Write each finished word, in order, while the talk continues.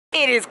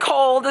It is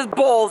cold as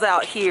balls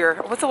out here.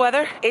 What's the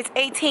weather? It's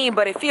 18,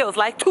 but it feels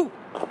like 2.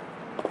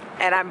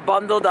 And I'm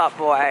bundled up,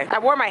 boy. I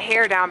wore my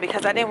hair down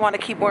because I didn't want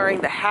to keep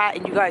wearing the hat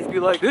and you guys be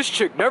like, this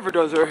chick never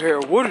does her hair.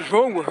 What is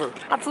wrong with her?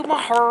 I do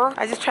my hair.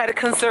 I just try to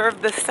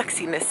conserve the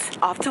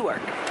sexiness. Off to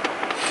work.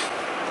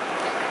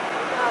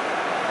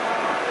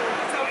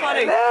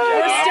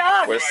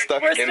 We're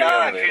stuck in the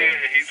elevator.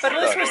 But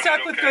at least we're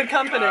stuck with good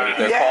company.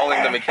 They're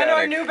calling the mechanic. And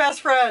our new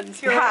best friends.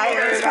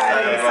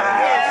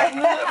 Hi.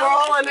 We're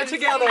all in it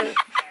together.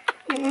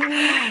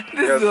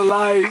 This is a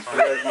life.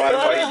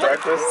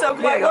 Breakfast? So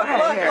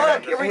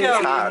look, here we go.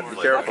 Be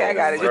careful. Okay, I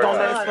got it. Just don't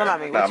let it spill on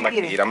me. Nah, I'm not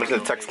gonna eat. I'm gonna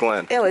text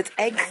Glenn. Ew, it's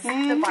eggs.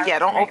 Yeah,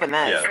 don't open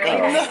that.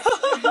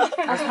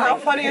 How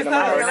funny is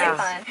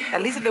that?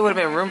 At least if there would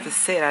have been room to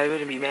sit, I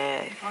wouldn't be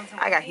mad.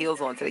 I got heels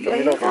on today. Let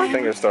me know if your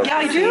fingers start. Yeah,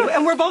 I do,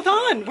 and we're both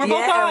on. We're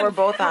both on. We're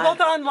both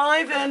on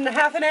live in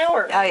half an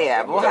hour. Oh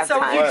yeah, we'll have So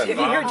time. if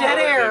you hear dead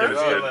air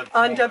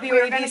on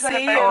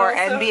WABC Or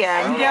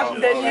NBN. yep,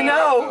 then you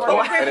know.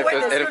 And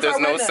if there's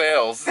no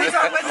sales.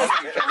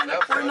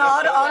 We're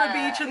not on a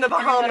beach in the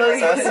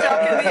Bahamas. We're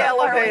stuck in the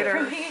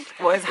elevator.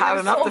 Well, it's hot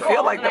enough to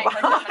feel like the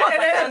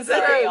Bahamas. It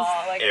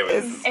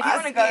is. If you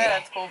want to go there,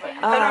 that's cool. But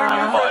And our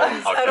new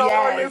friends. And all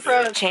our new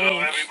friends.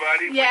 Change.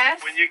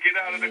 yes, When you get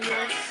out of the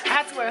car. I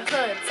had to wear a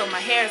hood, so my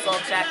hair is all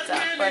jacked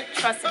up. But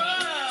trust me,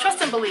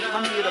 trust and believe,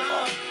 I'm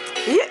beautiful.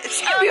 Yeah,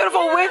 she's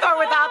beautiful with or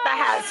without the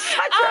hat.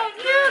 Shut your. I'm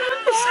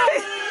beautiful.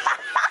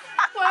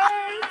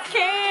 Words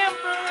can't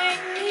bring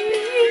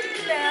me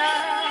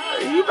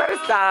down. You better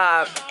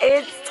stop.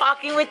 It's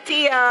Talking with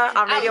Tia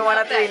on Radio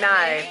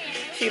 103.9.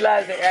 She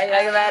loves it, right? You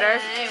like it better?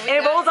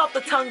 And it rolls off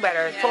the tongue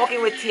better.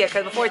 Talking with Tia,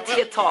 because before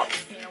Tia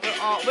talks.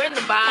 We're in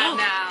the vibe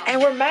now.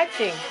 And we're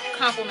matching.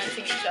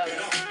 Complimenting each other.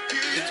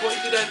 Did Toy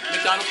do that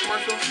McDonald's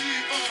commercial?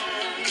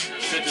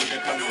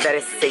 That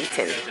is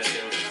Satan.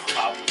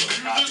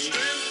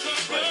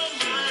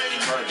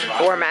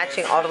 We're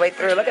matching all the way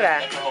through. Look at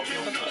that.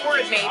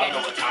 Coordinating.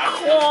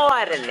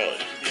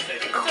 Coordinate.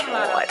 There's a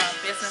lot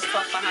of business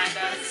stuff behind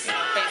us.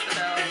 Pays the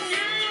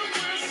bills.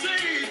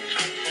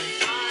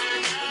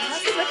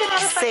 Looking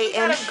at us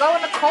Satan. like go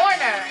in the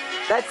corner.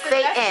 That's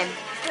Satan.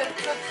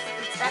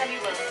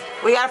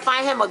 We gotta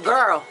find him a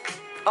girl.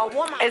 A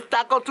woman. It's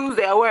Taco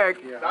Tuesday at work.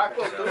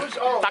 Taco Tuesday?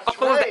 Oh, Taco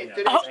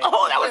Tuesday.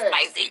 Oh, that was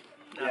spicy.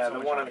 Yeah, the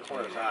one in the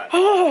corner is hot.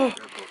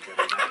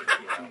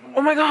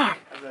 Oh my God.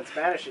 That's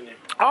Spanish in it.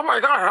 Oh my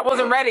God. I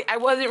wasn't ready. I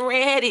wasn't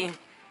ready.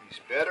 It's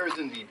better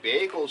than the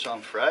bagels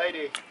on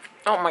Friday.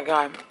 Oh my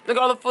God. Look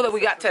at all the food that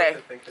we got today.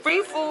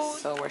 Free food.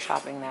 So we're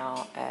shopping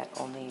now at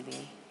Old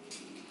Navy.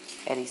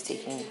 Eddie's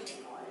taking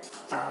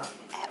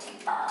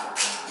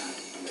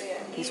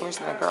he's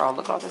sourcing a girl.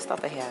 Look at all the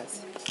stuff that he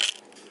has.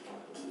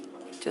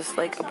 Just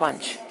like a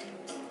bunch.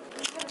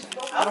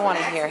 I don't want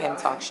to hear him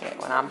talk shit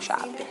when I'm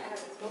shopping.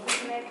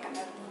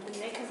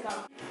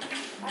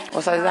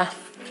 What size is that?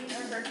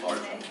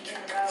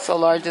 So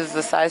large is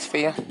the size for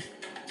you.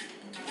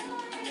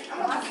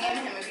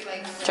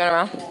 Turn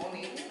around.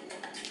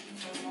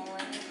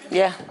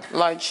 Yeah,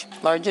 large.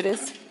 Large it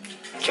is.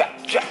 Drop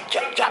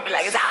it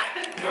like it's hot.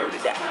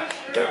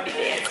 Dirty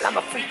dance. I'm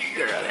a freaky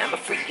girl and I'm a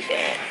freaky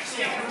dance.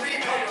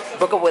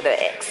 Book up with an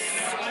X.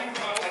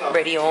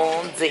 Ready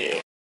on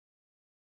Z.